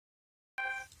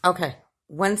Okay.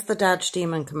 When's the Dodge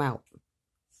Demon come out?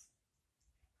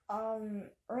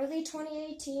 Early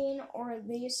 2018, or at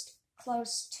least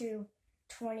close to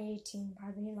 2018,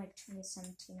 probably in like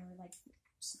 2017 or like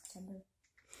September.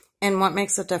 And what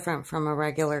makes it different from a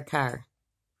regular car?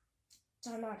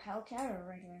 Talking about Hellcat or a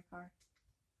regular car?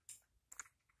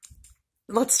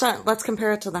 Let's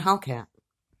compare it to the Hellcat.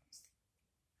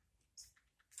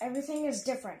 Everything is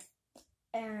different.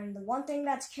 And the one thing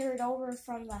that's carried over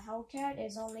from the Hellcat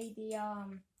is only the, I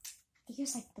think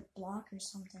it's like the block or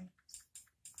something.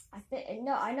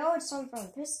 I know it's something from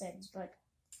the pistons, but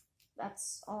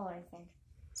that's all I think.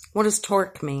 What does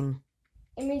torque mean?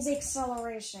 It means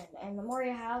acceleration, and the more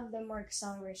you have, the more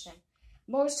acceleration.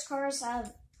 Most cars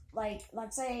have, like,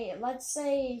 let's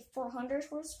say 400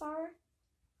 horsepower.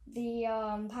 The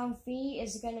pound-feet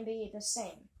is going to be the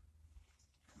same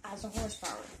as a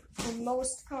horsepower for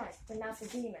most cars, but not the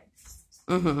Demon.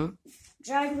 Mm-hmm.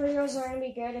 Drag wheels are going to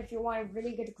be good if you want a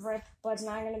really good grip, but it's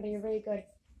not going to be really good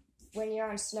when you're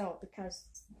on snow, because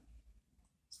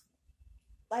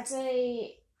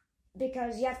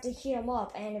because you have to heat them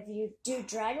up, and if you do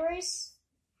drag race,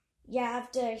 you have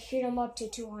to heat them up to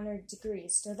 200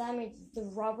 degrees. So that means the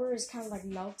rubber is kind of like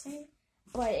melting,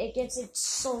 but it gets it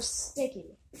so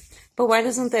sticky. But why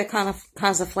doesn't that kind of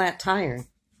cause a flat tire?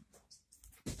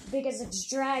 Because it's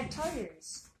drag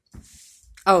tires.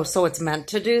 Oh, so it's meant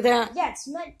to do that? Yeah, it's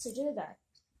meant to do that.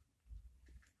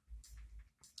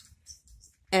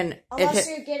 And unless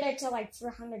you get it to like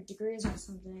 300 degrees or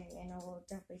something, and it will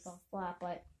definitely go flat,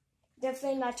 but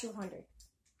definitely not 200.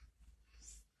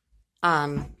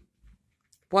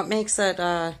 What makes it,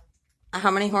 how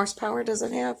many horsepower does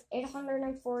it have?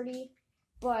 840,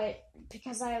 but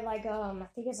because I like, I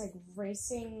think it's like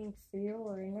racing fuel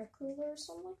or intercooler or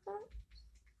something like that.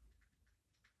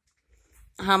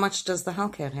 How much does the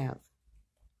Hellcat have?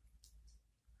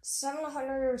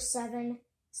 707,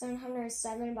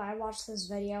 but I watched this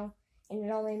video and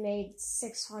it only made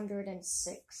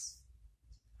 606.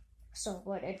 So,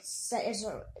 but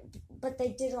but they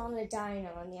did it on the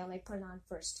dyno and they only put it on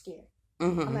first gear.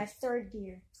 Mm-hmm. On my third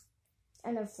gear,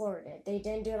 and then floored it. They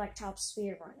didn't do like top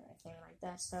speed run or anything like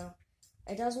that. So,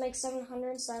 it does make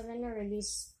 707, or at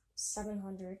least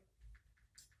 700.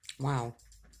 Wow.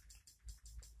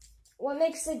 What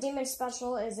makes the Demon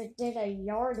special is it did a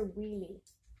yard wheelie.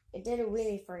 It did a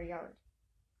wheelie for a yard.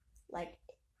 Like,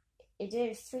 it did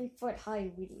a 3-foot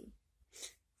high wheelie.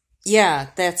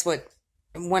 Yeah, that's what,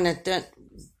 when it did,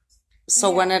 so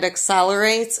yeah. When it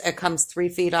accelerates, it comes 3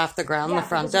 feet off the ground, yeah, the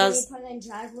front does? When you put it in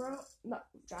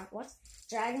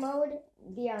drag mode,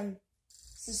 the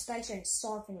suspension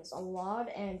softens a lot,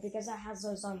 and because it has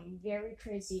those very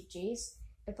crazy G's,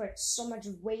 it puts so much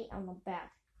weight on the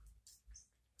back.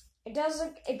 It does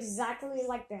look exactly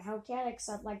like the Hellcat,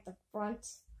 except like the front,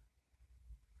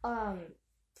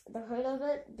 the hood of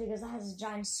it, because it has a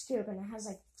giant scoop, and it has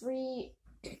like 3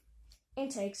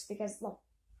 intakes, because, look,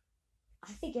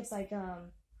 I think it's like,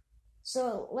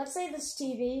 so let's say this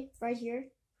TV right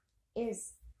here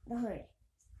is the hood.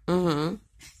 Mm-hmm.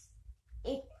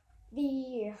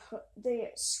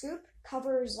 The scoop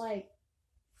covers like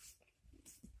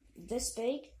this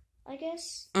big, I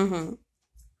guess. Mm-hmm.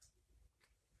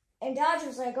 And Dodge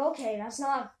was like, okay, that's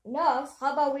not enough.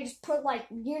 How about we just put like,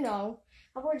 how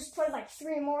about we just put like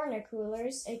 3 more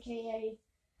intercoolers, aka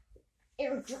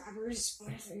air drivers,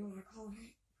 whatever you want to call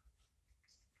it.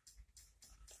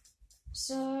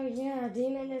 So yeah,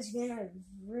 Demon is gonna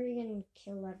friggin'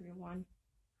 kill everyone.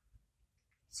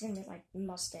 It's gonna be like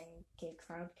Mustang gay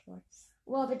crowd killer.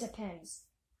 Well, it depends.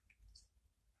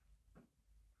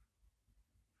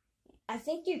 I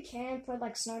think you can put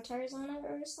like snow tires on it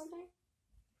or something.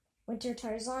 Winter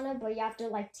tires on it, but you have to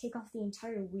like take off the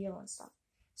entire wheel and stuff.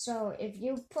 So if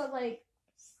you put like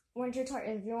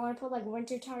if you want to put like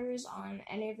winter tires on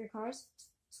any of your cars,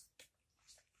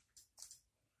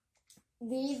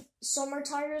 leave summer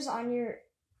tires on your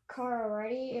car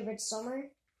already if it's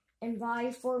summer, and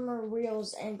buy former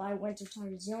wheels and buy winter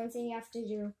tires. The only thing you have to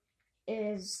do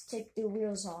is take the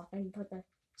wheels off and put the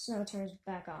snow tires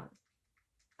back on.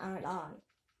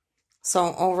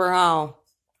 So overall,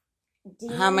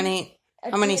 Demon, how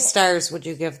many stars would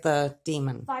you give the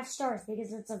Demon? 5 stars,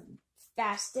 because it's the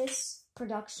fastest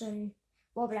production.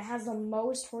 Well, but it has the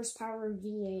most horsepower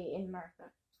V8 in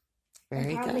America.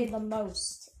 Very probably good. The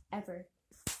most ever.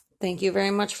 Thank you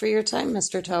very much for your time,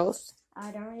 Mr. Toth.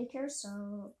 I don't really care,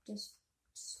 so just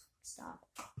stop.